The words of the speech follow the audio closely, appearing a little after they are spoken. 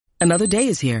Another day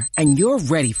is here, and you're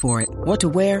ready for it. What to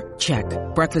wear? Check.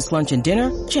 Breakfast, lunch, and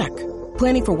dinner? Check.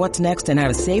 Planning for what's next and how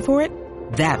to save for it?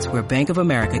 That's where Bank of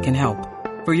America can help.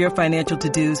 For your financial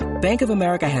to-dos, Bank of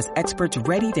America has experts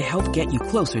ready to help get you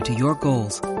closer to your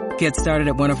goals. Get started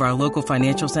at one of our local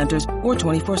financial centers or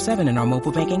 24/7 in our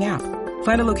mobile banking app.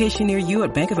 Find a location near you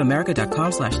at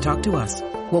bankofamerica.com/talktous.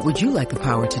 What would you like the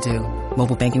power to do?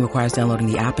 Mobile banking requires downloading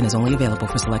the app and is only available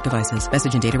for select devices.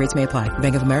 Message and data rates may apply.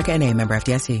 Bank of America N.A., member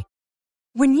FDIC.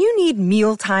 When you need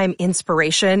mealtime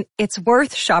inspiration, it's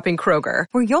worth shopping Kroger,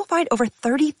 where you'll find over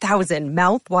 30,000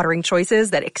 mouth-watering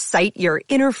choices that excite your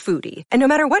inner foodie. And no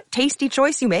matter what tasty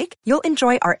choice you make, you'll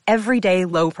enjoy our everyday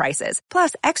low prices,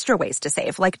 plus extra ways to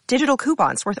save, like digital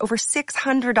coupons worth over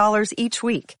 $600 each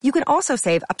week. You can also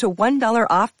save up to $1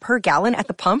 off per gallon at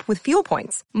the pump with fuel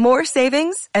points. More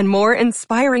savings and more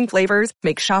inspiring flavors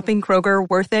make shopping Kroger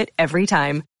worth it every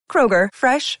time. Kroger,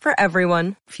 fresh for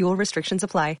everyone. Fuel restrictions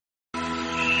apply.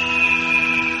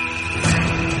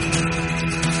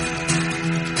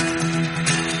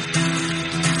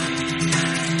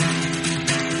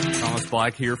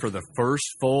 Black here for the first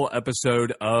full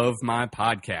episode of my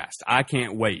podcast. I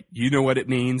can't wait. You know what it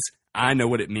means. I know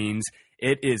what it means.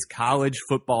 It is college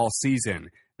football season.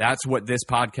 That's what this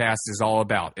podcast is all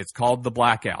about. It's called The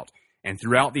Blackout. And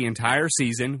throughout the entire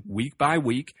season, week by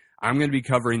week, I'm going to be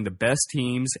covering the best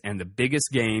teams and the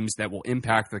biggest games that will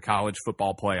impact the college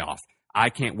football playoff. I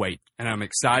can't wait. And I'm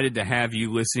excited to have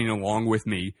you listening along with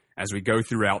me as we go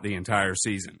throughout the entire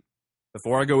season.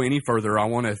 Before I go any further, I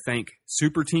want to thank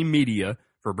Super Team Media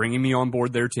for bringing me on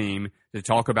board their team to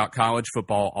talk about college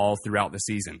football all throughout the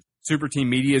season. Super Team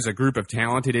Media is a group of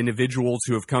talented individuals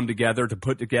who have come together to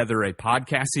put together a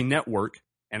podcasting network,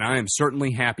 and I am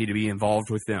certainly happy to be involved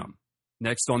with them.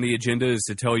 Next on the agenda is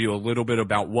to tell you a little bit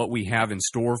about what we have in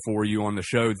store for you on the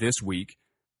show this week.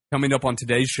 Coming up on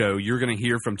today's show, you're going to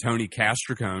hear from Tony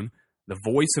Castricone, the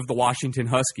voice of the Washington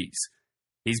Huskies.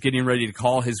 He's getting ready to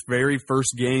call his very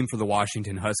first game for the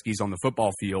Washington Huskies on the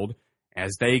football field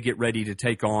as they get ready to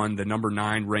take on the number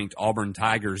 9 ranked Auburn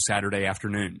Tigers Saturday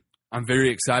afternoon. I'm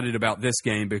very excited about this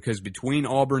game because between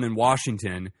Auburn and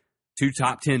Washington, 2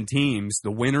 top 10 teams, the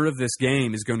winner of this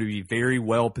game is going to be very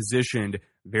well positioned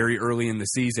very early in the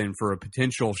season for a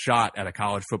potential shot at a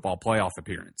college football playoff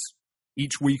appearance.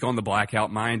 Each week on the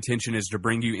Blackout, my intention is to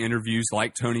bring you interviews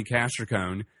like Tony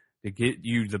Castricone to get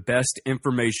you the best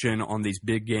information on these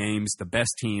big games, the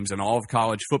best teams in all of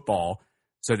college football,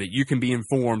 so that you can be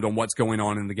informed on what's going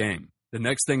on in the game. The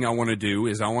next thing I want to do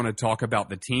is I want to talk about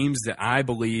the teams that I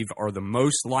believe are the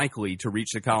most likely to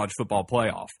reach the college football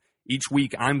playoff. Each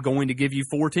week, I'm going to give you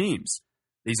 4 teams.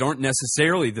 These aren't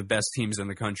necessarily the best teams in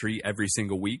the country every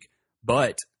single week,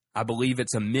 but I believe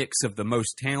it's a mix of the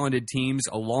most talented teams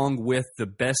along with the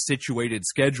best situated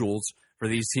schedules for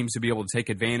these teams to be able to take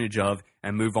advantage of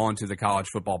and move on to the college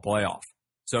football playoff.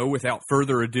 So without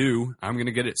further ado, I'm going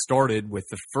to get it started with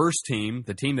the first team,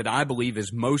 the team that I believe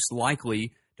is most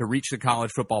likely to reach the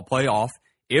college football playoff.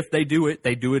 If they do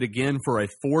it again for a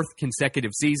 4th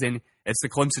consecutive season. It's the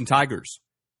Clemson Tigers.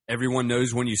 Everyone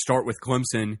knows when you start with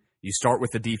Clemson, you start with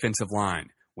the defensive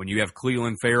line. When you have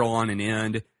Cleveland Farrell on an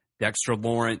end, Dexter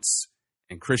Lawrence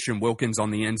and Christian Wilkins on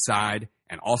the inside,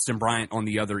 and Austin Bryant on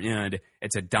the other end,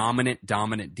 it's a dominant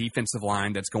defensive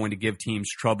line that's going to give teams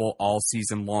trouble all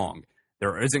season long.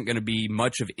 There isn't going to be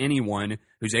much of anyone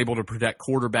who's able to protect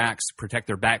quarterbacks, protect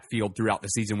their backfield throughout the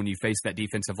season when you face that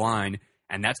defensive line,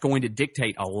 and that's going to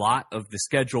dictate a lot of the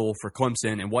schedule for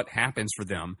Clemson and what happens for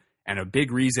them, and a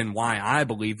big reason why I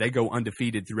believe they go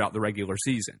undefeated throughout the regular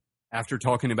season. After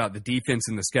talking about the defense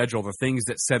and the schedule, the things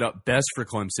that set up best for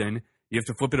Clemson, you have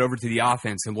to flip it over to the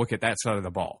offense and look at that side of the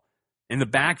ball. In the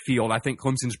backfield, I think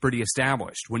Clemson's pretty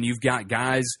established. When you've got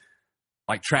guys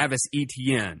like Travis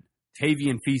Etienne,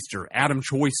 Tavian Feaster, Adam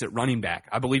Choice at running back,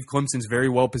 I believe Clemson's very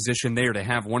well positioned there to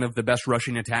have one of the best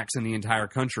rushing attacks in the entire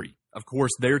country. Of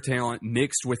course, their talent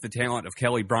mixed with the talent of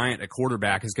Kelly Bryant at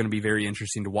quarterback is going to be very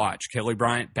interesting to watch. Kelly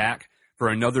Bryant back for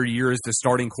another year as the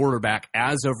starting quarterback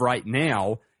as of right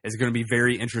now is going to be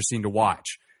very interesting to watch.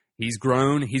 He's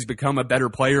grown. He's become a better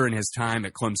player in his time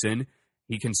at Clemson.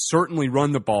 He can certainly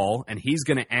run the ball, and he's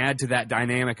going to add to that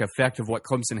dynamic effect of what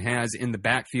Clemson has in the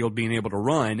backfield being able to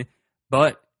run.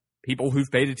 But people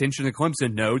who've paid attention to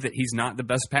Clemson know that he's not the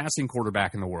best passing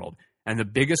quarterback in the world. And the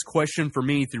biggest question for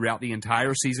me throughout the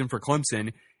entire season for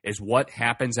Clemson is what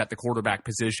happens at the quarterback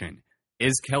position.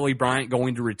 Is Kelly Bryant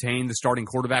going to retain the starting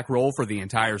quarterback role for the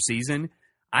entire season?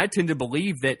 I tend to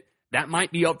believe that that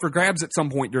might be up for grabs at some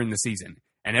point during the season.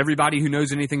 And everybody who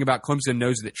knows anything about Clemson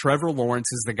knows that Trevor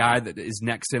Lawrence is the guy that is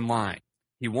next in line.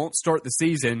 He won't start the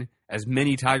season, as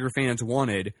many Tiger fans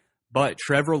wanted, But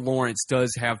Trevor Lawrence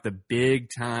does have the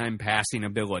big-time passing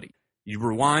ability. You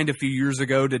rewind a few years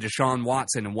ago to Deshaun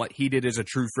Watson and what he did as a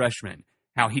true freshman,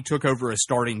 how he took over a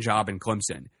starting job in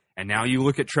Clemson. And now you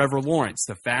look at Trevor Lawrence,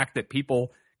 the fact that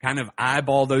people kind of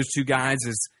eyeball those two guys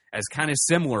as kind of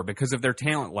similar because of their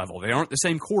talent level. They aren't the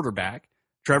same quarterback.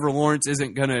 Trevor Lawrence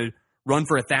isn't going to run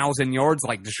for 1,000 yards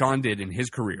like Deshaun did in his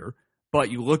career.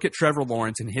 But you look at Trevor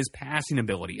Lawrence and his passing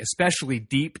ability, especially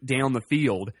deep down the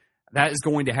field, that is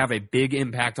going to have a big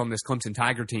impact on this Clemson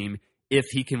Tiger team if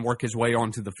he can work his way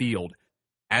onto the field.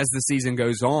 As the season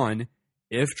goes on,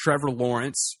 if Trevor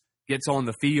Lawrence gets on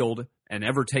the field and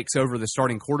ever takes over the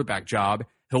starting quarterback job,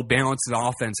 he'll balance the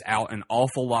offense out an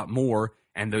awful lot more,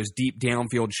 and those deep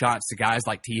downfield shots to guys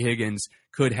like T. Higgins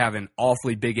could have an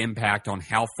awfully big impact on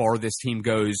how far this team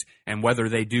goes and whether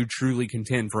they do truly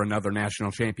contend for another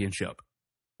national championship.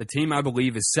 The team I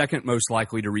believe is second most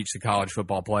likely to reach the college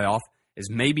football playoff is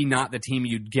maybe not the team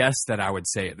you'd guess that I would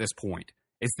say at this point.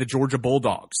 It's the Georgia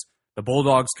Bulldogs. The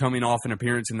Bulldogs coming off an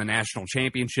appearance in the national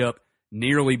championship,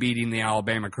 nearly beating the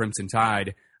Alabama Crimson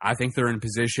Tide. I think they're in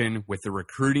position with the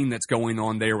recruiting that's going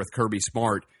on there with Kirby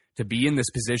Smart to be in this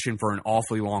position for an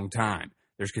awfully long time.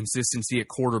 There's consistency at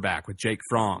quarterback with Jake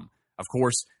Fromm. Of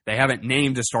course, they haven't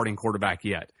named a starting quarterback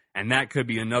yet, and that could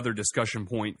be another discussion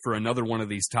point for another one of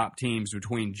these top teams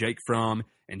between Jake Fromm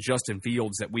and Justin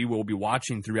Fields that we will be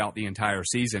watching throughout the entire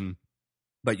season.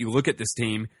 But you look at this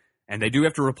team, and they do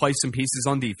have to replace some pieces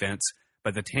on defense,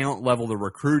 but the talent level, the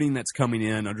recruiting that's coming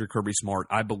in under Kirby Smart,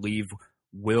 I believe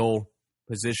will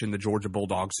position the Georgia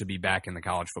Bulldogs to be back in the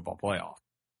college football playoff.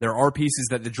 There are pieces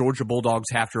that the Georgia Bulldogs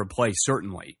have to replace,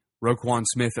 certainly. Roquan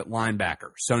Smith at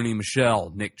linebacker, Sony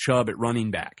Michel, Nick Chubb at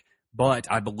running back. But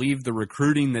I believe the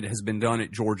recruiting that has been done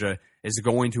at Georgia is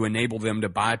going to enable them to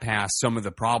bypass some of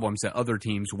the problems that other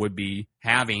teams would be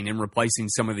having in replacing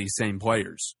some of these same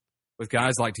players. With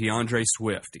guys like DeAndre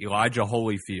Swift, Elijah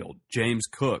Holyfield, James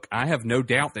Cook, I have no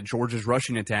doubt that Georgia's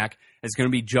rushing attack is going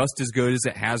to be just as good as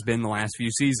it has been the last few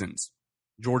seasons.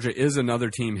 Georgia is another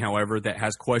team, however, that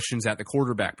has questions at the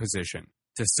quarterback position,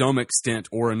 to some extent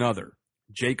or another.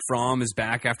 Jake Fromm is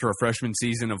back after a freshman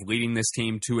season of leading this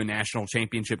team to a national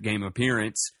championship game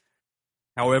appearance.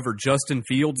 However, Justin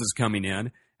Fields is coming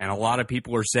in, and a lot of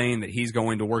people are saying that he's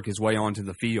going to work his way onto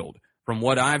the field. From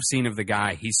what I've seen of the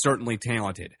guy, he's certainly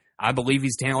talented. I believe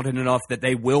he's talented enough that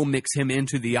they will mix him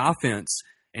into the offense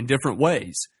in different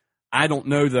ways. I don't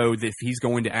know, though, if he's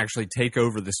going to actually take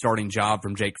over the starting job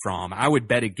from Jake Fromm. I would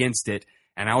bet against it,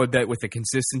 and I would bet with the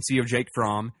consistency of Jake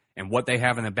Fromm and what they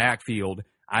have in the backfield,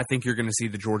 I think you're going to see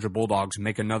the Georgia Bulldogs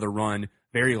make another run,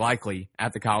 very likely,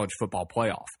 at the college football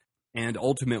playoff. And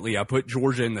ultimately, I put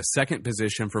Georgia in the second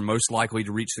position for most likely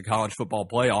to reach the college football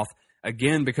playoff,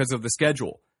 again, because of the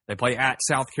schedule. They play at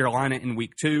South Carolina in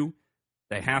week 2.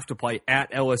 They have to play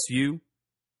at LSU,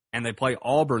 and they play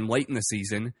Auburn late in the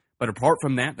season. But apart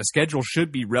from that, the schedule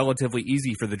should be relatively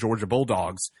easy for the Georgia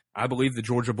Bulldogs. I believe the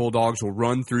Georgia Bulldogs will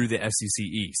run through the SEC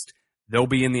East. They'll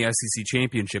be in the SEC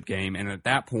championship game, and at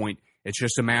that point, it's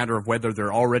just a matter of whether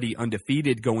they're already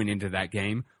undefeated going into that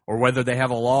game or whether they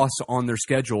have a loss on their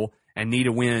schedule and need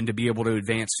a win to be able to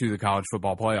advance to the college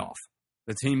football playoff.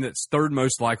 The team that's third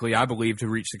most likely, I believe, to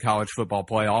reach the college football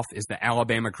playoff is the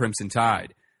Alabama Crimson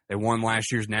Tide. They won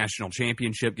last year's national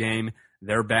championship game.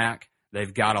 They're back.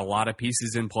 They've got a lot of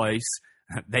pieces in place.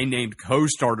 They named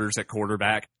co-starters at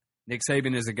quarterback. Nick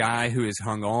Saban is a guy who has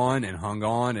hung on and hung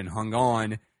on and hung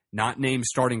on, not named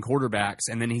starting quarterbacks,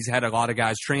 and then he's had a lot of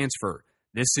guys transfer.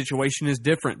 This situation is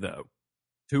different, though.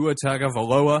 Tua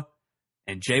Tagovailoa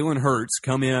and Jalen Hurts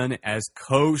come in as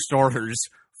co-starters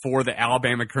for the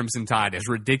Alabama Crimson Tide. As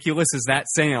ridiculous as that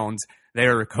sounds, they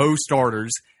are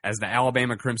co-starters as the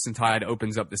Alabama Crimson Tide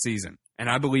opens up the season. And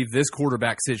I believe this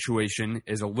quarterback situation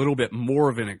is a little bit more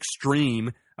of an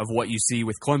extreme of what you see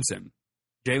with Clemson.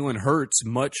 Jalen Hurts,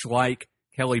 much like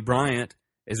Kelly Bryant,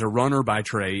 is a runner by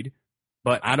trade,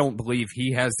 but I don't believe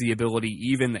he has the ability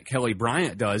even that Kelly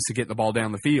Bryant does to get the ball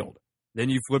down the field. Then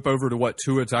you flip over to what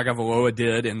Tua Tagovailoa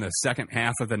did in the second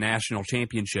half of the national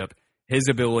championship, his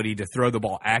ability to throw the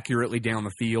ball accurately down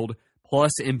the field,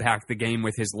 plus impact the game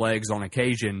with his legs on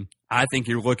occasion. I think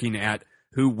you're looking at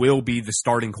who will be the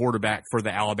starting quarterback for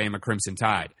the Alabama Crimson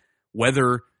Tide.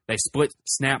 Whether they split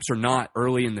snaps or not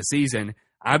early in the season,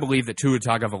 I believe that Tua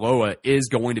Tagovailoa is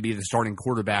going to be the starting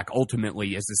quarterback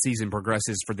ultimately as the season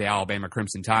progresses for the Alabama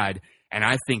Crimson Tide, and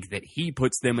I think that he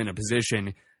puts them in a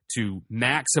position to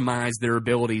maximize their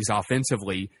abilities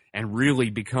offensively and really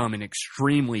become an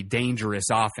extremely dangerous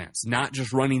offense, not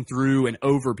just running through and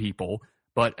over people,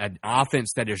 but an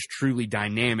offense that is truly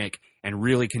dynamic and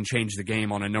really can change the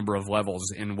game on a number of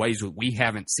levels in ways that we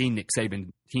haven't seen Nick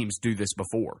Saban teams do this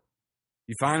before.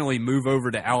 You finally move over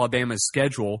to Alabama's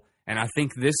schedule, and I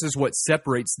think this is what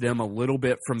separates them a little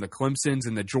bit from the Clemsons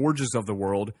and the Georgias of the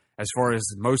world as far as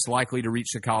most likely to reach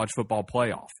the college football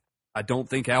playoff. I don't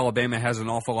think Alabama has an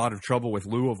awful lot of trouble with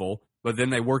Louisville, but then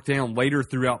they work down later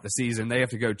throughout the season. They have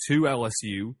to go to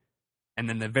LSU, and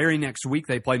then the very next week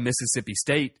they play Mississippi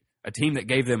State, a team that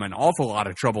gave them an awful lot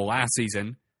of trouble last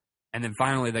season, and then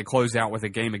finally they close out with a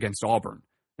game against Auburn.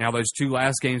 Now, those two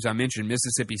last games I mentioned,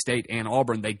 Mississippi State and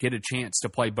Auburn, they get a chance to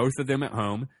play both of them at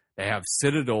home. They have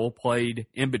Citadel played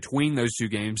in between those two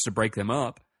games to break them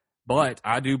up. But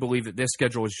I do believe that this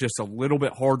schedule is just a little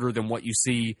bit harder than what you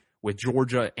see with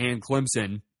Georgia and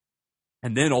Clemson.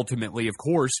 And then ultimately, of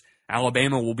course,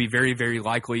 Alabama will be very, very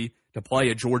likely to play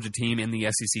a Georgia team in the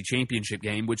SEC championship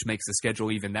game, which makes the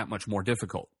schedule even that much more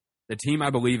difficult. The team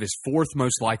I believe is fourth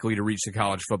most likely to reach the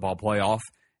college football playoff.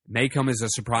 May come as a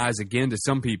surprise again to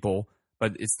some people,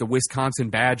 but it's the Wisconsin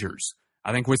Badgers.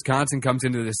 I think Wisconsin comes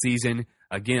into the season,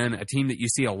 again, a team that you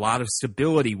see a lot of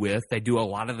stability with. They do a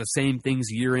lot of the same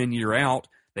things year in, year out.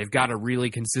 They've got a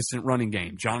really consistent running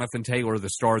game. Jonathan Taylor,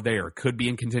 the star there, could be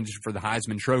in contention for the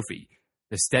Heisman Trophy.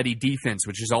 The steady defense,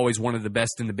 which is always one of the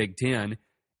best in the Big Ten,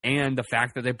 and the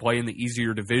fact that they play in the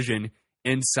easier division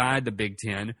inside the Big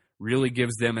Ten really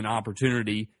gives them an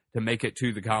opportunity to make it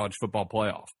to the college football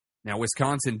playoff. Now,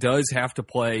 Wisconsin does have to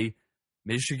play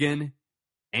Michigan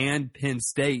and Penn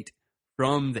State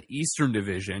from the Eastern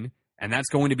Division, and that's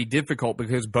going to be difficult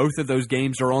because both of those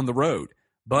games are on the road.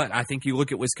 But I think you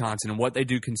look at Wisconsin and what they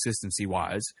do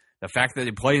consistency-wise, the fact that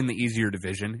they play in the easier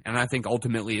division, and I think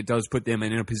ultimately it does put them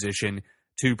in a position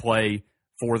to play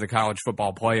for the college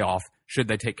football playoff should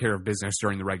they take care of business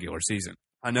during the regular season.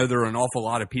 I know there are an awful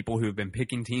lot of people who have been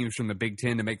picking teams from the Big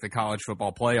Ten to make the college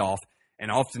football playoff, and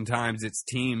oftentimes it's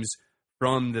teams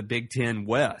from the Big Ten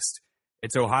West.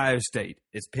 It's Ohio State.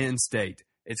 It's Penn State.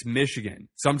 It's Michigan.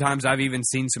 Sometimes I've even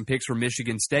seen some picks from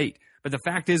Michigan State. But the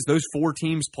fact is those four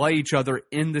teams play each other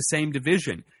in the same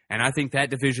division, and I think that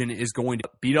division is going to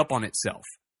beat up on itself.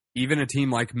 Even a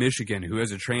team like Michigan, who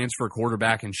has a transfer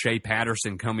quarterback and Shea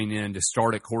Patterson coming in to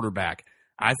start at quarterback,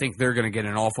 I think they're going to get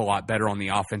an awful lot better on the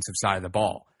offensive side of the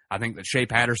ball. I think that Shea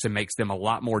Patterson makes them a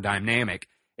lot more dynamic.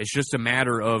 It's just a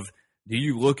matter of, do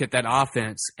you look at that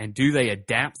offense and do they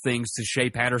adapt things to Shea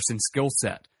Patterson's skill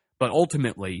set? But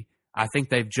ultimately, I think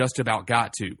they've just about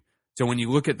got to. So when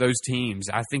you look at those teams,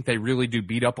 I think they really do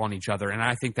beat up on each other, and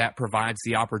I think that provides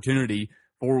the opportunity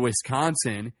for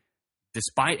Wisconsin,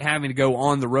 despite having to go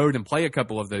on the road and play a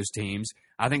couple of those teams.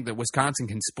 I think that Wisconsin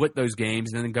can split those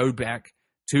games and then go back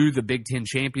to the Big Ten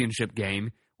championship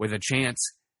game with a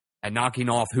chance at knocking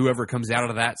off whoever comes out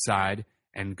of that side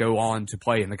and go on to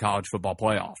play in the college football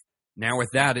playoff. Now with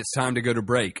that, it's time to go to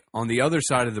break. On the other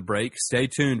side of the break, stay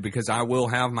tuned because I will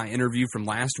have my interview from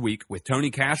last week with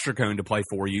Tony Castricone to play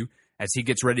for you as he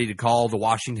gets ready to call the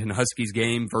Washington Huskies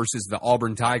game versus the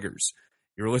Auburn Tigers.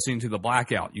 You're listening to The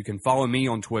Blackout. You can follow me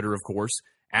on Twitter, of course,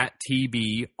 at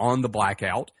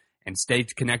TBOnTheBlackout, and stay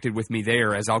connected with me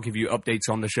there as I'll give you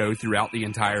updates on the show throughout the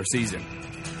entire season.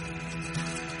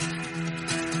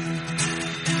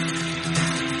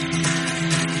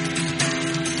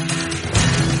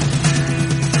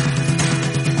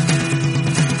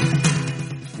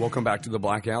 Welcome back to The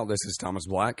Blackout. This is Thomas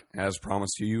Black. As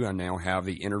promised to you, I now have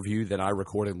the interview that I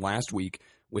recorded last week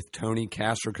with Tony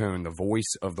Castricone, the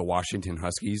voice of the Washington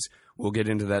Huskies. We'll get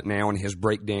into that now and his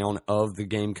breakdown of the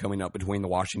game coming up between the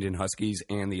Washington Huskies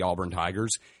and the Auburn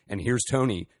Tigers. And here's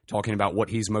Tony talking about what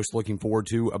he's most looking forward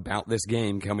to about this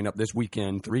game coming up this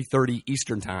weekend, 3:30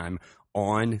 Eastern Time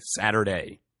on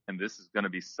Saturday. And this is going to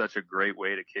be such a great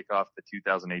way to kick off the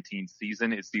 2018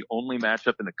 season. It's the only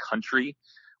matchup in the country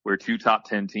where two top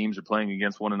 10 teams are playing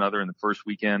against one another in the first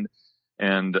weekend.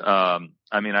 And,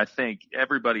 I think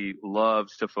everybody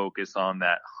loves to focus on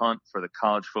that hunt for the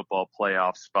college football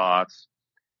playoff spots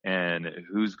and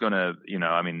who's going to,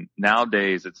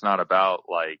 nowadays it's not about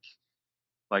like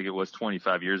it was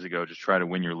 25 years ago, just try to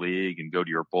win your league and go to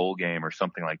your bowl game or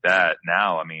something like that.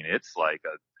 Now, it's like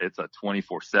it's a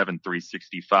 24/7,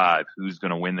 365, who's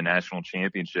going to win the national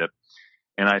championship.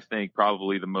 And I think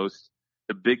probably the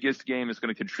biggest game that's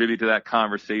going to contribute to that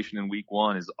conversation in week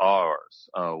one is ours.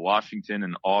 Washington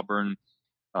and Auburn,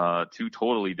 two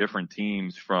totally different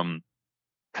teams from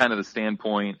kind of the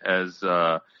standpoint as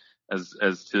to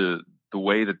the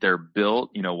way that they're built.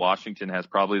 Washington has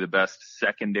probably the best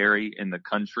secondary in the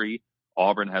country.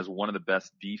 Auburn has one of the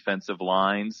best defensive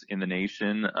lines in the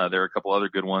nation. There are a couple other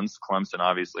good ones. Clemson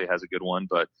obviously has a good one,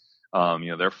 but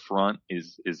their front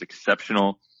is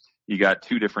exceptional. You got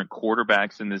two different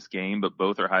quarterbacks in this game, but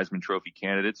both are Heisman Trophy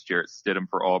candidates, Jarrett Stidham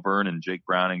for Auburn and Jake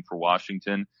Browning for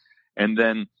Washington. And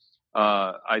then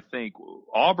I think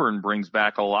Auburn brings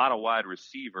back a lot of wide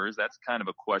receivers. That's kind of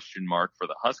a question mark for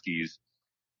the Huskies.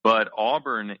 But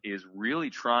Auburn is really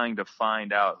trying to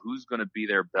find out who's going to be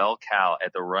their bell cow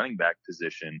at the running back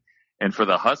position. And for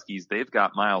the Huskies, they've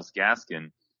got Myles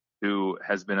Gaskin, who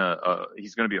has been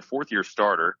he's going to be a fourth-year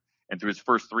starter. And through his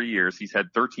first 3 years, he's had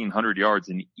 1,300 yards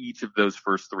in each of those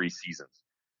first 3 seasons.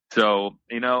 So,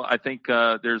 I think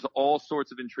there's all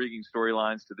sorts of intriguing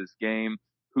storylines to this game.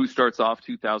 Who starts off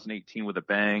 2018 with a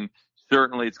bang?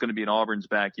 Certainly it's going to be in Auburn's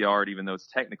backyard, even though it's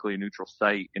technically a neutral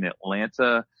site in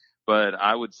Atlanta. But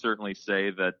I would certainly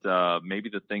say that maybe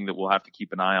the thing that we'll have to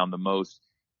keep an eye on the most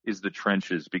is the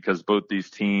trenches, because both these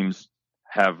teams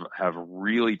have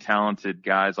really talented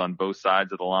guys on both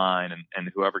sides of the line, and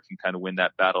whoever can kind of win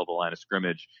that battle at the line of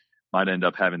scrimmage might end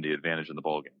up having the advantage in the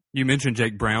ballgame. You mentioned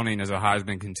Jake Browning as a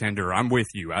Heisman contender. I'm with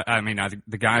you. I mean,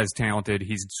 the guy is talented.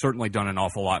 He's certainly done an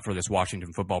awful lot for this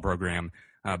Washington football program.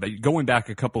 But going back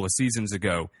a couple of seasons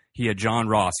ago, he had John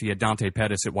Ross. He had Dante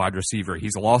Pettis at wide receiver.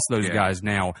 He's lost those guys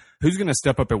now. Who's going to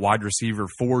step up at wide receiver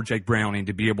for Jake Browning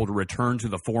to be able to return to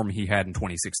the form he had in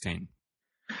 2016?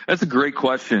 That's a great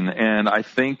question, and I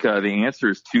think the answer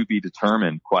is to be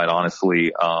determined, quite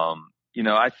honestly.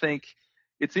 I think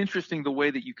it's interesting the way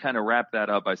that you kind of wrap that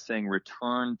up by saying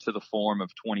return to the form of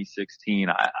 2016.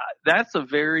 That's a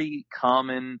very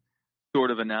common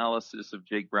sort of analysis of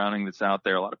Jake Browning that's out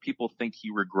there. A lot of people think he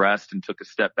regressed and took a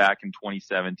step back in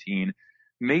 2017.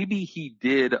 Maybe he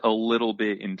did a little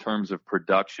bit in terms of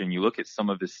production. You look at some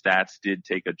of his stats did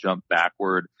take a jump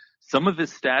backward. Some of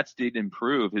his stats did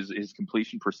improve. His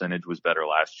completion percentage was better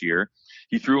last year.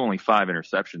 He threw only 5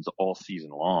 interceptions all season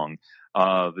long.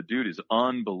 The dude is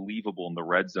unbelievable in the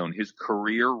red zone. His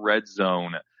career red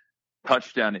zone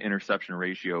touchdown to interception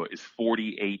ratio is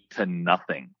 48-0.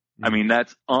 I mean,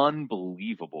 that's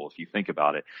unbelievable if you think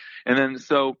about it. And then,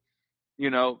 so,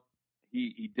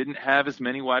 he didn't have as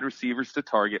many wide receivers to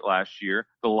target last year.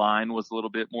 The line was a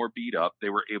little bit more beat up. They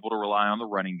were able to rely on the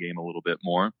running game a little bit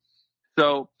more.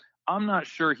 So I'm not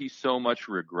sure he so much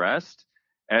regressed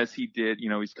as he did.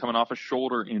 He's coming off a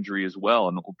shoulder injury as well,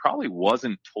 and probably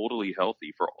wasn't totally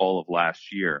healthy for all of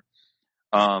last year.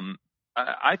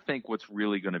 I think what's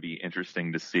really going to be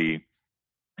interesting to see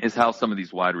is how some of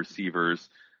these wide receivers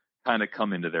kind of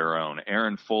come into their own.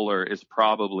 Aaron Fuller is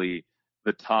probably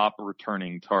the top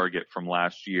returning target from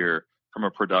last year from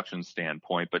a production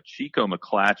standpoint, but Chico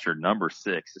McClatcher, number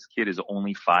 6, this kid is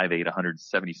only 5'8",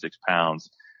 176 pounds.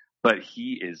 But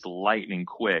he is lightning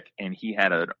quick, and he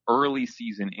had an early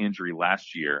season injury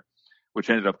last year,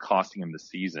 which ended up costing him the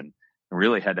season, and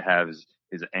really had to have his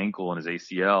ankle and his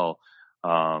ACL,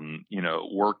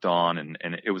 worked on, and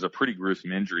it was a pretty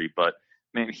gruesome injury. But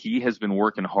man, he has been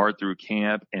working hard through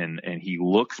camp, and he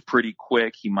looks pretty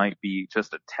quick. He might be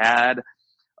just a tad,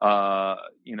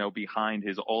 behind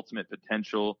his ultimate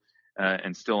potential,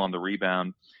 and still on the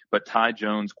rebound. But Ty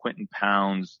Jones, Quentin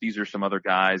Pounds, these are some other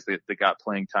guys that got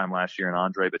playing time last year, and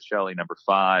Andre Bocelli, number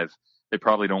 5. They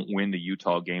probably don't win the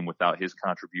Utah game without his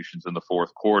contributions in the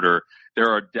fourth quarter. There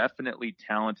are definitely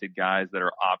talented guys that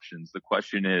are options. The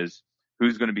question is,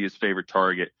 who's going to be his favorite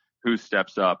target? Who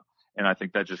steps up? And I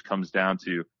think that just comes down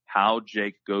to how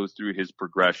Jake goes through his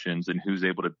progressions and who's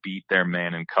able to beat their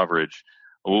man in coverage.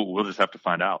 We'll just have to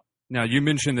find out. Now, you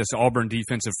mentioned this Auburn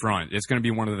defensive front. It's going to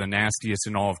be one of the nastiest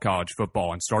in all of college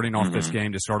football. And starting off this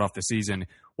game to start off the season,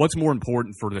 what's more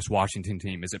important for this Washington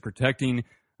team? Is it protecting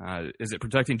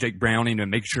Jake Browning to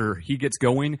make sure he gets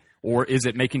going, or is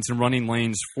it making some running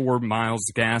lanes for Myles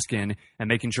Gaskin and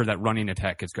making sure that running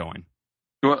attack gets going?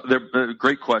 Well,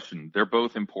 great question. They're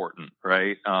both important,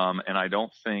 right? And I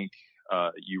don't think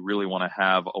you really want to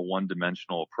have a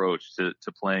one-dimensional approach to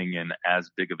playing in as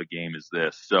big of a game as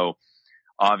this. So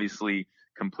obviously,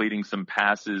 completing some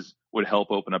passes would help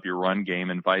open up your run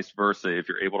game, and vice versa. If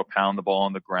you're able to pound the ball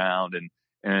on the ground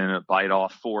and bite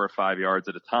off 4 or 5 yards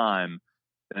at a time,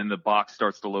 then the box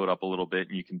starts to load up a little bit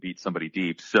and you can beat somebody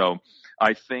deep. So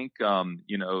I think,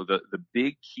 the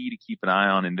big key to keep an eye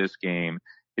on in this game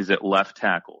is at left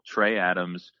tackle. Trey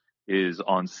Adams is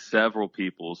on several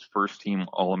people's first-team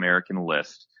All-American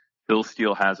list. Phil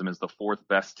Steele has him as the 4th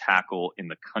best tackle in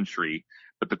the country.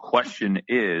 But the question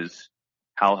is,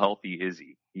 how healthy is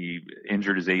he? He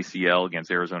injured his ACL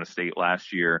against Arizona State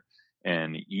last year.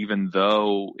 And even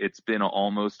though it's been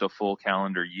almost a full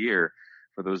calendar year,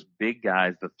 for those big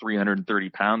guys, the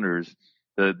 330-pounders,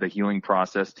 the healing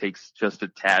process takes just a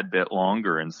tad bit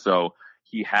longer. And so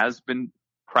he has been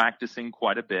practicing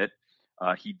quite a bit.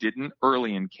 He didn't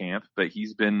early in camp, but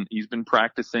he's been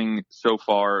practicing so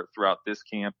far throughout this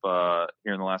camp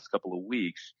here in the last couple of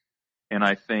weeks. And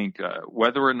I think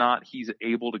whether or not he's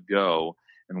able to go,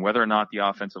 And whether or not the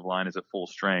offensive line is at full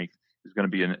strength is going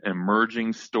to be an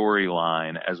emerging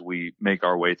storyline as we make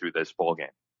our way through this ball game.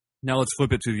 Now let's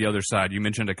flip it to the other side. You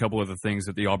mentioned a couple of the things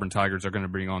that the Auburn Tigers are going to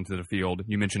bring onto the field.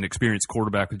 You mentioned experienced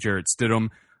quarterback with Jarrett Stidham.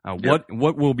 Yep.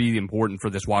 What will be important for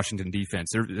this Washington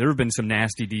defense? There have been some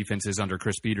nasty defenses under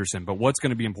Chris Peterson, but what's going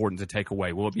to be important to take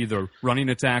away? Will it be the running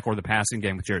attack or the passing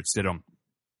game with Jarrett Stidham?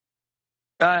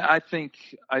 I think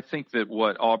that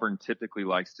what Auburn typically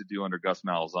likes to do under Gus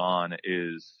Malzahn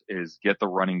is get the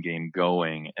running game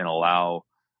going and allow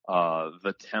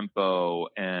the tempo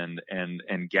and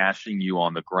gashing you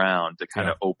on the ground to kind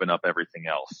of open up everything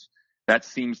else. That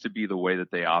seems to be the way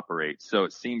that they operate. So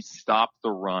it seems stop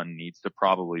the run needs to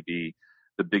probably be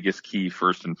the biggest key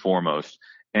first and foremost.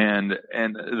 And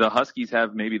the Huskies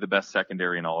have maybe the best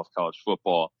secondary in all of college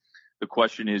football. The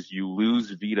question is, you lose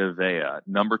Vita Vea,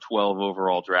 number 12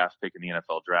 overall draft pick in the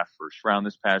NFL draft first round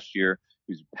this past year,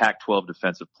 who's Pac-12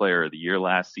 Defensive Player of the Year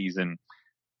last season.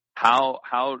 How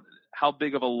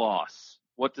big of a loss?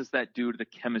 What does that do to the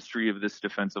chemistry of this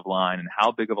defensive line, and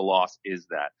how big of a loss is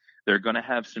that? They're going to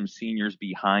have some seniors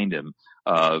behind him,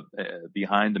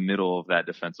 behind the middle of that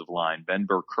defensive line. Ben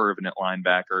Burr-Curvin at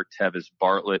linebacker, Tevis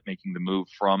Bartlett making the move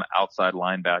from outside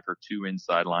linebacker to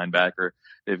inside linebacker.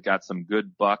 They've got some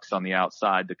good bucks on the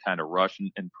outside to kind of rush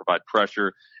and provide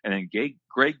pressure. And then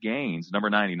Greg Gaines,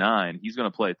 number 99, he's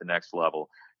going to play at the next level.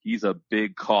 He's a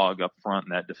big cog up front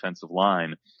in that defensive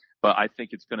line. But I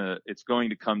think it's going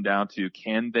to come down to,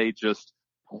 can they just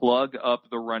plug up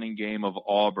the running game of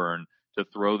Auburn to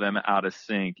throw them out of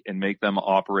sync and make them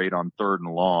operate on third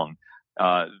and long?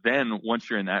 Then once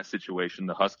you're in that situation,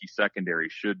 the Husky secondary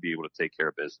should be able to take care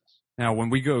of business. Now, when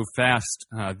we go fast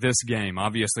this game,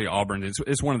 obviously Auburn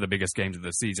is one of the biggest games of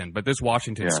the season, but this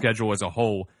Washington schedule as a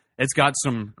whole, it's got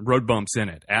some road bumps in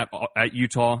it. At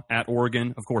Utah, at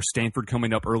Oregon, of course, Stanford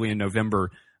coming up early in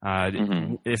November.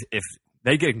 If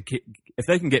they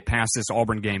can get past this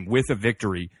Auburn game with a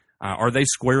victory, are they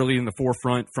squarely in the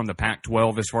forefront from the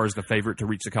Pac-12 as far as the favorite to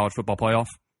reach the college football playoff?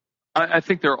 I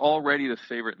think they're already the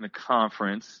favorite in the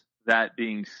conference. That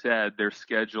being said, their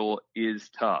schedule is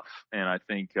tough. And I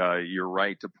think you're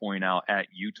right to point out at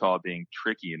Utah being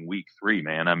tricky in week 3,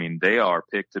 man. I mean, they are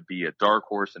picked to be a dark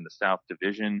horse in the South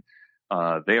Division.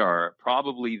 They are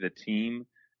probably the team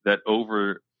that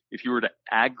if you were to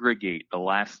aggregate the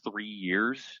last 3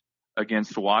 years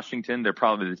against Washington, they're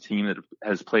probably the team that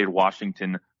has played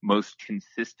Washington most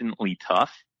consistently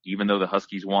tough, even though the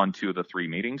Huskies won 2 of the 3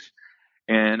 meetings.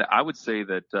 And I would say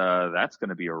that that's going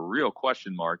to be a real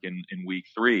question mark in week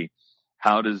 3.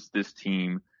 How does this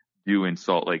team do in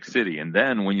Salt Lake City? And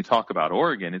then when you talk about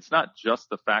Oregon, it's not just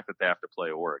the fact that they have to play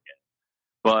Oregon,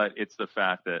 but it's the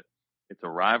fact that it's a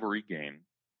rivalry game.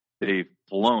 They've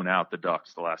blown out the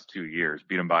Ducks the last 2 years,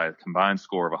 beat them by a combined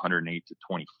score of 108-24.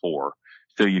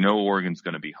 So you know Oregon's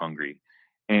going to be hungry.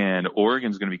 And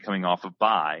Oregon's going to be coming off a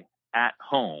bye at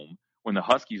home when the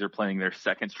Huskies are playing their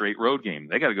second straight road game.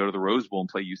 They got to go to the Rose Bowl and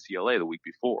play UCLA the week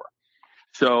before.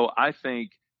 So I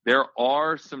think there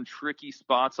are some tricky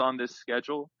spots on this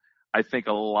schedule. I think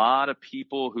a lot of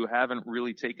people who haven't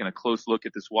really taken a close look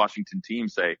at this Washington team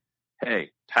say, hey,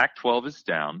 Pac-12 is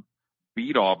down,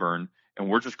 beat Auburn, and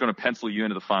we're just going to pencil you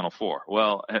into the Final Four.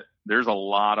 Well, there's a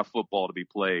lot of football to be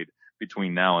played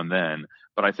between now and then.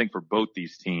 But I think for both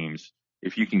these teams,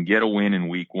 if you can get a win in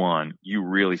week 1, you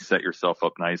really set yourself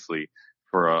up nicely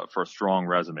for a strong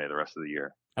resume the rest of the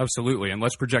year. Absolutely. And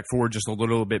let's project forward just a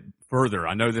little bit further.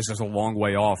 I know this is a long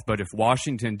way off, but if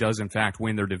Washington does in fact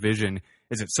win their division,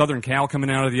 is it Southern Cal coming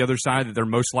out of the other side that they're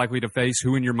most likely to face?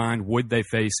 Who in your mind would they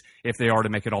face if they are to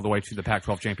make it all the way to the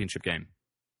Pac-12 championship game?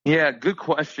 Yeah, good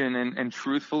question. And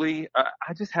truthfully,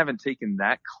 I just haven't taken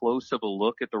that close of a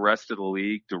look at the rest of the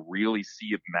league to really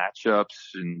see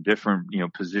matchups and different,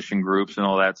 position groups and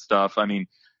all that stuff. I mean,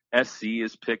 SC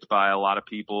is picked by a lot of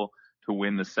people to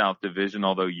win the South Division,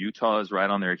 although Utah is right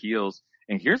on their heels.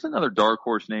 And here's another dark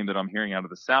horse name that I'm hearing out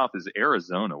of the South is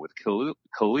Arizona with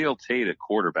Khalil Tate at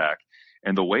quarterback,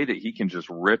 and the way that he can just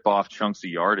rip off chunks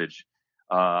of yardage.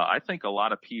 I think a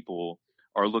lot of people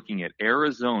are looking at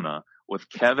Arizona with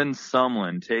Kevin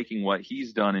Sumlin taking what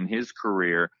he's done in his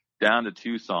career down to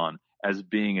Tucson as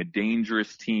being a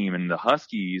dangerous team. And the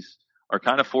Huskies are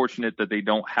kind of fortunate that they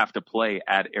don't have to play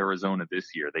at Arizona this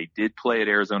year. They did play at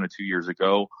Arizona 2 years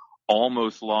ago,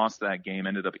 almost lost that game,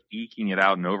 ended up eking it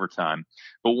out in overtime.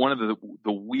 But one of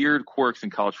the weird quirks in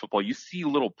college football, you see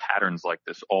little patterns like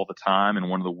this all the time. And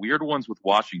one of the weird ones with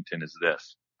Washington is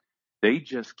this. They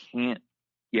just can't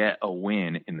get a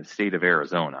win in the state of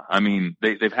Arizona. I mean,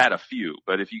 they've had a few,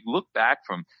 but if you look back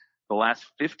from the last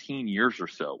 15 years or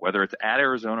so, whether it's at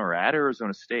Arizona or at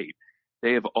Arizona State,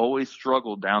 They have always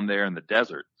struggled down there in the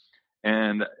desert.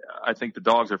 And I think the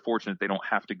Dogs are fortunate they don't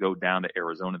have to go down to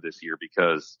Arizona this year,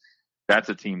 because that's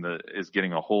a team that is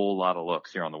getting a whole lot of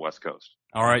looks here on the West Coast.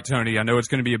 All right, Tony, I know it's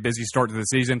going to be a busy start to the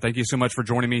season. Thank you so much for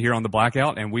joining me here on the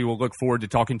Blackout, and we will look forward to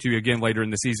talking to you again later in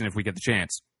the season if we get the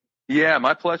chance. Yeah,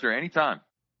 my pleasure. Anytime.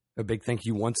 A big thank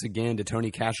you once again to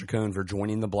Tony Castricone for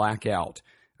joining the Blackout.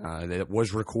 That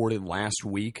was recorded last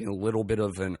week, a little bit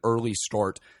of an early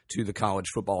start to the college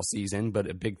football season, but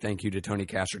a big thank you to Tony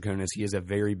Castricone, as he is a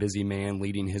very busy man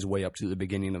leading his way up to the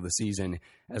beginning of the season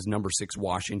as number 6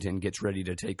 Washington gets ready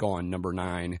to take on number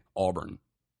 9 Auburn.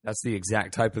 That's the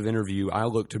exact type of interview I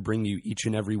look to bring you each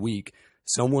and every week.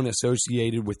 Someone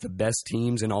associated with the best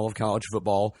teams in all of college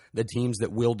football, the teams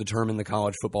that will determine the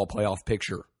college football playoff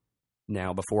picture.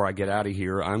 Now, before I get out of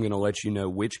here, I'm going to let you know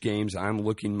which games I'm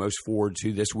looking most forward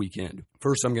to this weekend.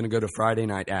 First, I'm going to go to Friday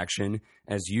night action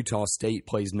as Utah State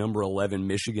plays number 11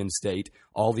 Michigan State.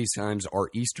 All these times are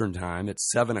Eastern time. It's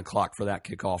 7 o'clock for that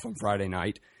kickoff on Friday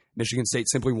night. Michigan State,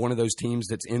 simply one of those teams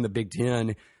that's in the Big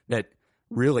Ten that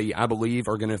really, I believe,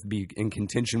 are going to be in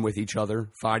contention with each other,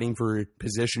 fighting for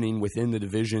positioning within the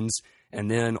divisions. And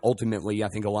then ultimately, I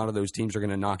think a lot of those teams are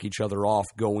going to knock each other off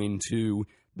going to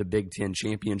the Big Ten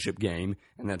championship game.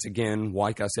 And that's, again,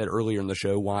 like I said earlier in the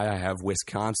show, why I have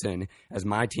Wisconsin as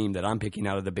my team that I'm picking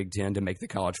out of the Big Ten to make the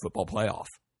college football playoff.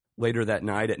 Later that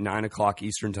night at 9 o'clock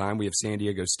Eastern time, we have San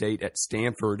Diego State at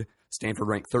Stanford. Stanford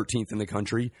ranked 13th in the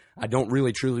country. I don't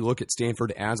really truly look at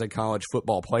Stanford as a college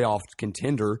football playoff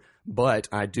contender, but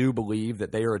I do believe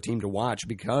that they are a team to watch,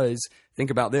 because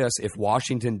think about this. If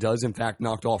Washington does in fact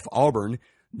knock off Auburn,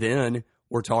 then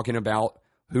we're talking about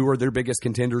who are their biggest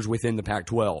contenders within the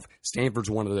Pac-12. Stanford's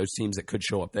one of those teams that could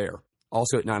show up there.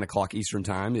 Also at 9 o'clock Eastern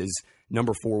time is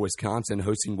number 4 Wisconsin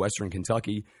hosting Western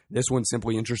Kentucky. This one's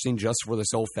simply interesting just for the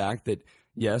sole fact that,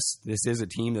 yes, this is a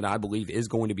team that I believe is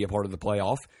going to be a part of the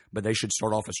playoff, but they should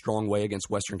start off a strong way against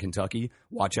Western Kentucky.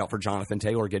 Watch out for Jonathan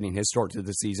Taylor getting his start to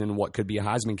the season, what could be a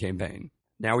Heisman campaign.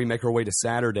 Now we make our way to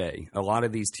Saturday. A lot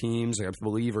of these teams, I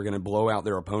believe, are going to blow out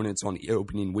their opponents on the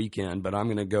opening weekend, but I'm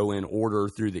going to go in order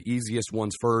through the easiest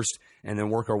ones first and then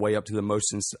work our way up to the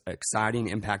most exciting,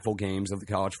 impactful games of the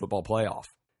college football playoff.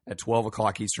 At 12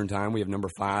 o'clock Eastern time, we have number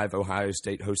 5 Ohio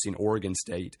State hosting Oregon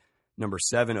State. Number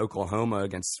 7 Oklahoma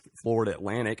against Florida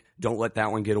Atlantic. Don't let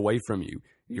that one get away from you.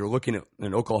 You're looking at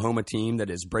an Oklahoma team that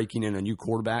is breaking in a new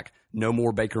quarterback. No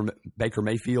more Baker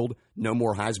Mayfield. No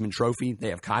more Heisman Trophy. They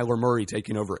have Kyler Murray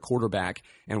taking over at quarterback.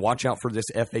 And watch out for this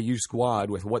FAU squad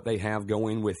with what they have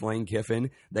going with Lane Kiffin.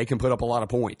 They can put up a lot of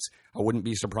points. I wouldn't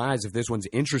be surprised if this one's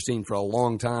interesting for a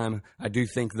long time. I do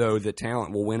think, though, that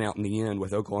talent will win out in the end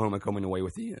with Oklahoma coming away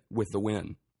with the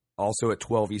win. Also at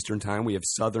 12 Eastern time, we have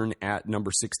Southern at number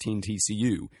 16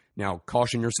 TCU. Now,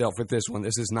 caution yourself with this one.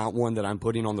 This is not one that I'm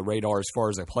putting on the radar as far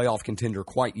as a playoff contender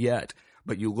quite yet.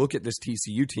 But you look at this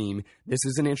TCU team, this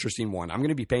is an interesting one. I'm going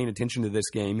to be paying attention to this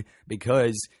game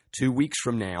because 2 weeks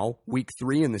from now, week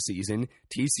 3 in the season,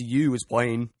 TCU is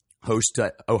playing host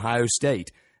to Ohio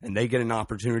State. And they get an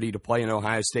opportunity to play an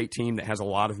Ohio State team that has a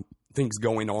lot of things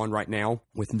going on right now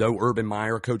with no Urban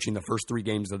Meyer coaching the first 3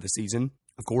 games of the season.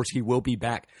 Of course, he will be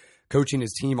back coaching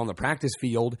his team on the practice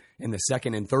field in the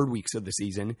second and third weeks of the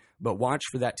season, but watch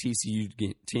for that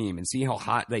TCU team and see how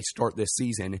hot they start this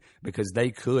season, because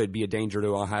they could be a danger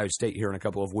to Ohio State here in a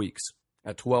couple of weeks.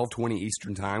 At 12:20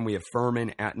 Eastern time, we have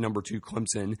Furman at number 2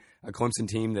 Clemson, a Clemson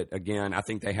team that, again, I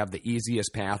think they have the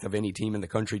easiest path of any team in the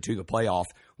country to the playoff.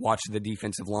 Watch the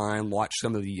defensive line, watch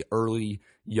some of the early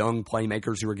young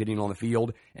playmakers who are getting on the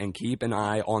field, and keep an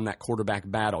eye on that quarterback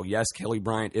battle. Yes, Kelly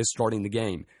Bryant is starting the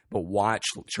game, but watch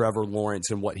Trevor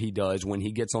Lawrence and what he does when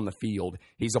he gets on the field.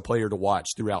 He's a player to watch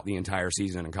throughout the entire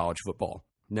season in college football.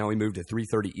 Now we move to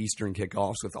 3:30 Eastern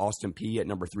kickoffs with Austin Peay at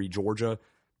number 3 Georgia.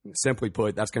 Simply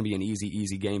put, that's going to be an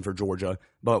easy game for Georgia,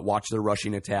 but watch their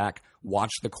rushing attack.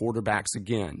 Watch the quarterbacks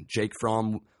again. Jake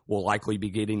Fromm will likely be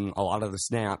getting a lot of the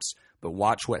snaps, but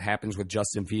watch what happens with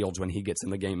Justin Fields when he gets in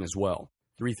the game as well.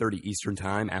 3:30 Eastern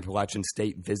time, Appalachian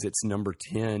State visits number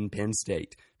 10 Penn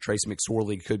State. Trace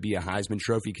McSorley could be a Heisman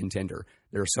Trophy contender.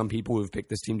 There are some people who have picked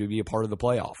this team to be a part of the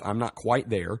playoff. I'm not quite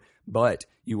there, but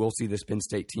you will see this Penn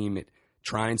State team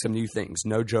trying some new things.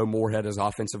 No Joe Moorhead as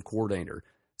offensive coordinator.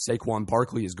 Saquon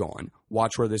Barkley is gone.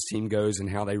 Watch where this team goes and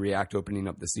how they react opening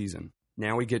up the season.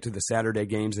 Now we get to the Saturday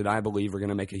games that I believe are going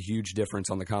to make a huge difference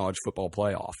on the college football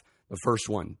playoff. The first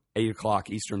one, 8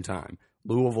 o'clock Eastern time,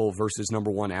 Louisville versus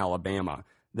number 1 Alabama.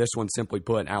 This one, simply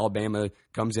put, Alabama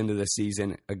comes into this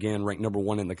season, again, ranked number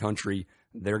 1 in the country.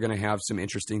 they're going to have some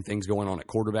interesting things going on at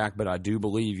quarterback, but I do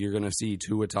believe you're going to see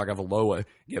Tua Tagovailoa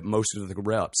get most of the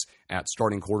reps at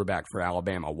starting quarterback for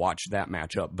Alabama. Watch that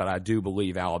matchup, but I do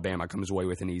believe Alabama comes away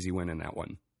with an easy win in that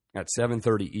one. At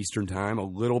 7:30 Eastern Time, a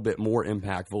little bit more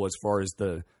impactful as far as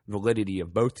the validity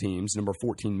of both teams. Number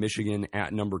 14, Michigan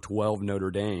at number 12,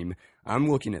 Notre Dame. I'm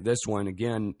looking at this one,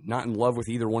 again, not in love with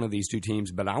either one of these two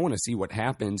teams, but I want to see what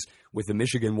happens with the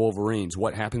Michigan Wolverines.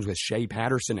 What happens with Shea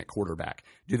Patterson at quarterback?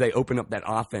 Do they open up that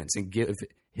offense and give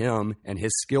him and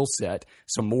his skill set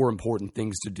some more important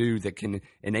things to do that can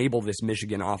enable this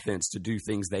Michigan offense to do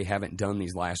things they haven't done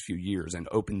these last few years and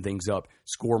open things up,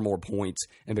 score more points,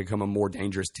 and become a more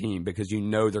dangerous team, because you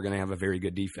know they're going to have a very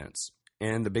good defense.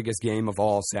 And the biggest game of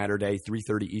all, Saturday,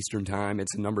 3:30 Eastern Time,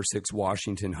 it's the number 6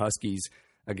 Washington Huskies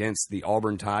against the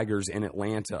Auburn Tigers in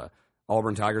Atlanta.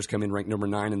 Auburn Tigers come in ranked number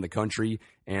 9 in the country,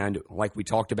 and like we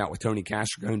talked about with Tony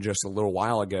Castricone just a little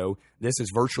while ago, this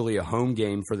is virtually a home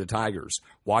game for the Tigers.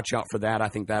 Watch out for that. I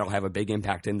think that'll have a big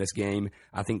impact in this game.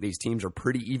 I think these teams are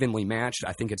pretty evenly matched.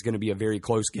 I think it's going to be a very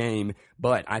close game,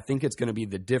 but I think it's going to be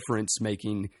the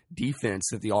difference-making defense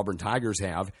that the Auburn Tigers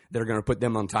have that are going to put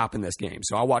them on top in this game.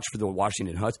 So I'll watch for the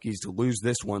Washington Huskies to lose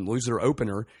this one, lose their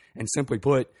opener, and simply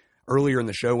put, earlier in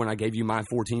the show when I gave you my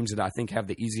 4 teams that I think have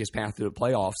the easiest path to the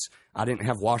playoffs, I didn't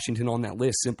have Washington on that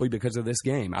list simply because of this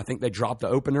game. I think they dropped the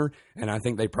opener, and I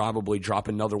think they probably drop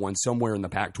another one somewhere in the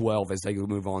Pac-12 as they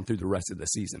move on through the rest of the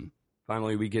season.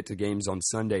 Finally, we get to games on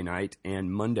Sunday night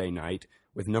and Monday night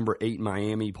with number 8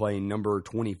 Miami playing number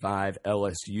 25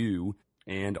 LSU.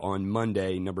 And on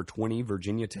Monday, number 20,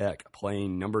 Virginia Tech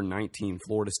playing number 19,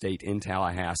 Florida State in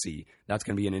Tallahassee. That's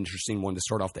going to be an interesting one to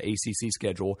start off the ACC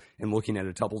schedule and looking at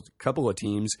a couple of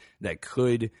teams that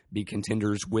could be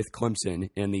contenders with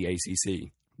Clemson in the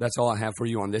ACC. That's all I have for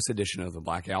you on this edition of The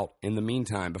Blackout. In the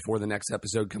meantime, before the next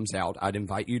episode comes out, I'd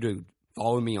invite you to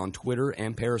follow me on Twitter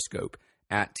and Periscope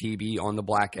at TB on The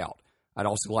Blackout. I'd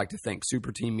also like to thank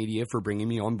Super Team Media for bringing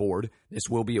me on board. This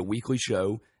will be a weekly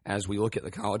show as we look at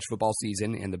the college football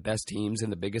season and the best teams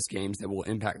and the biggest games that will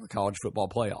impact the college football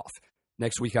playoff.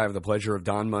 Next week, I have the pleasure of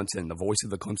Don Munson, the voice of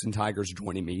the Clemson Tigers,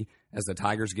 joining me as the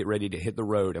Tigers get ready to hit the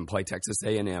road and play Texas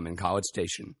A&M in College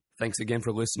Station. Thanks again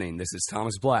for listening. This is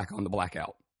Thomas Black on The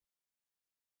Blackout.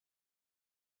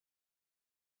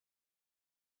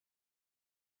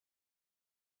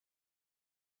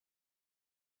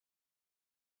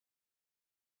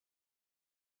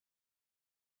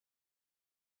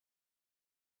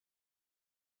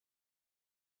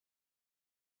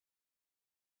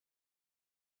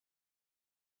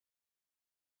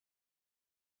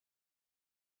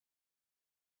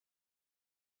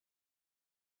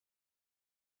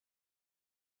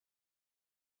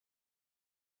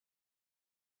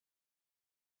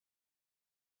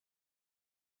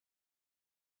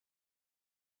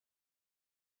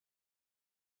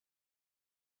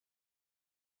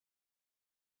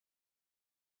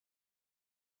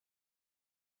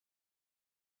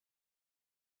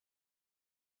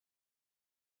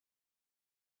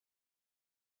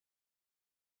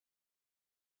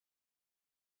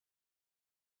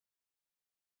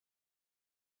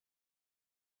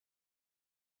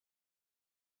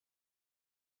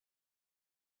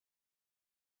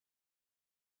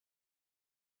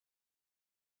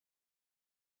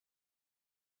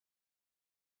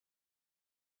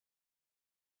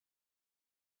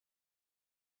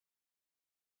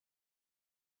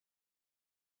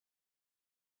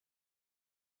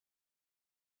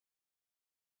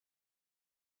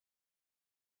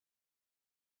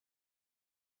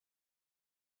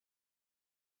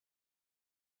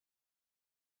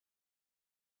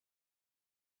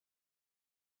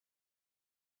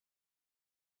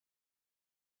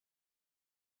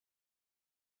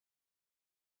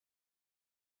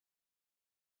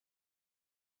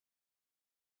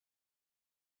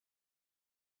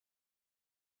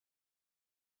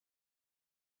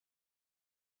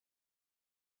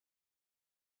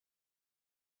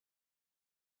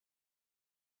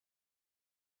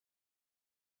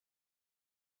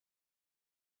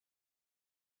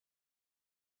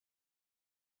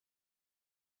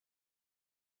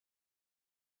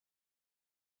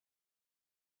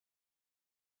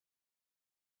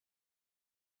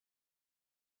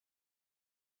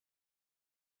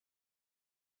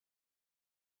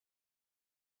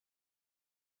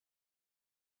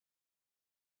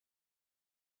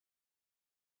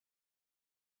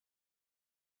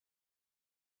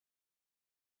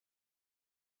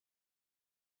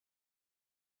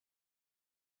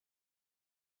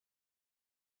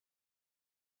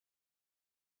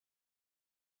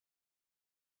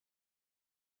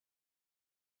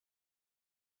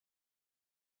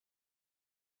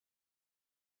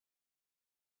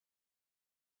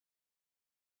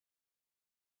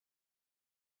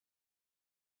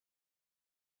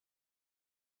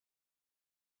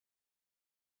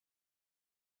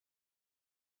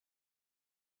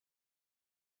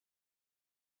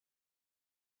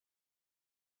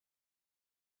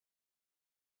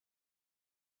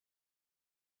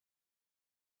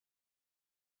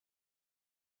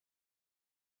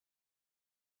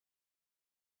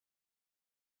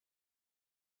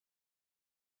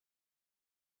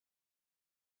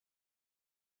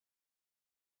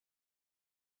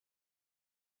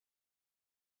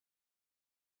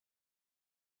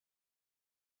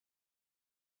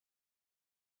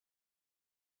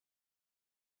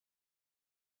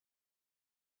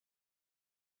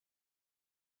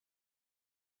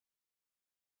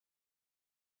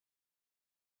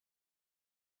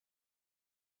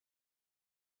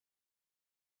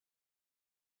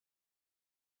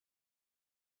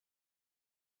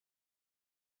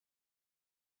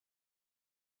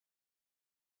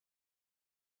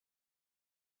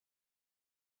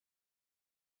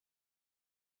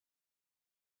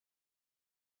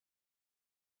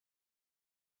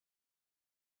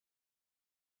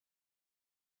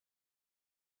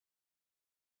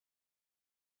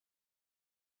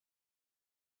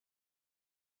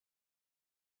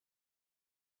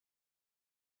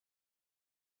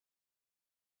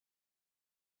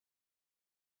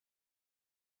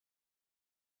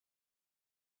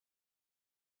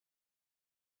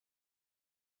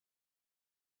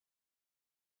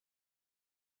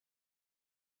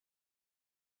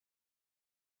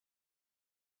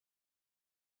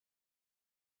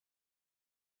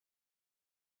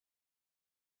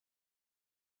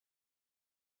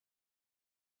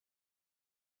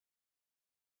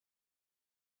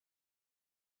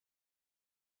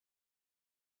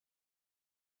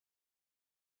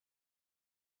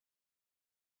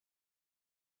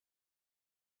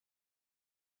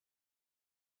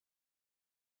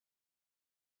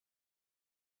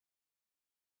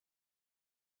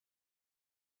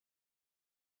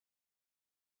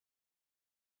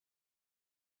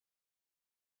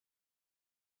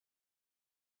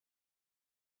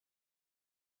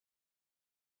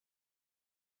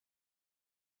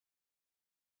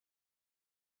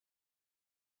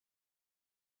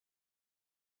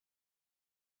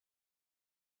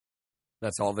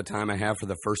 That's all the time I have for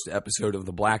the first episode of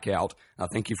The Blackout.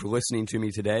 Thank you for listening to me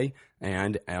today,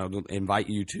 and I'll invite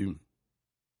you to...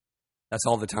 That's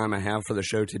all the time I have for the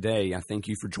show today. I thank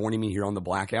you for joining me here on The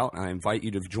Blackout. I invite you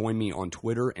to join me on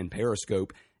Twitter and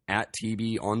Periscope at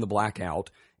TB on The Blackout.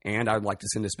 And I'd like to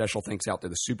send a special thanks out to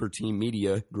the Super Team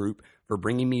Media Group for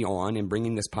bringing me on and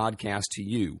bringing this podcast to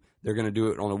you. They're going to do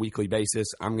it on a weekly basis.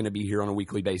 I'm going to be here on a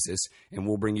weekly basis, and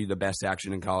we'll bring you the best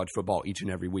action in college football each and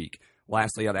every week.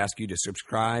 Lastly, I'd ask you to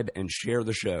subscribe and share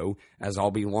the show, as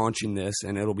I'll be launching this,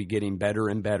 and it'll be getting better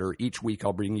and better. Each week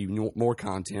I'll bring you more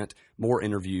content, more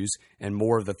interviews, and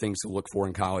more of the things to look for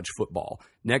in college football.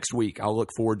 Next week, I'll look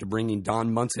forward to bringing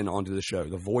Don Munson onto the show,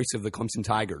 the voice of the Clemson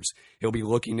Tigers. He'll be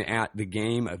looking at the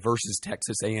game versus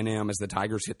Texas A&M as the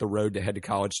Tigers hit the road to head to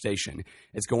College Station.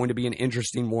 It's going to be an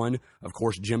interesting one. Of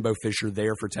course, Jimbo Fisher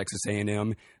there for Texas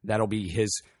A&M. That'll be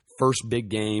his first big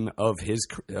game of his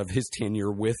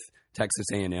tenure with Texas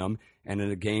A&M, and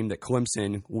in a game that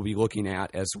Clemson will be looking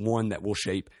at as one that will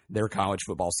shape their college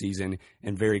football season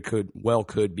and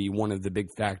could be one of the big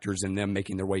factors in them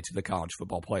making their way to the college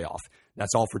football playoff.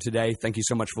 That's all for today. Thank you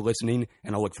so much for listening,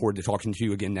 and I look forward to talking to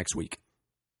you again next week.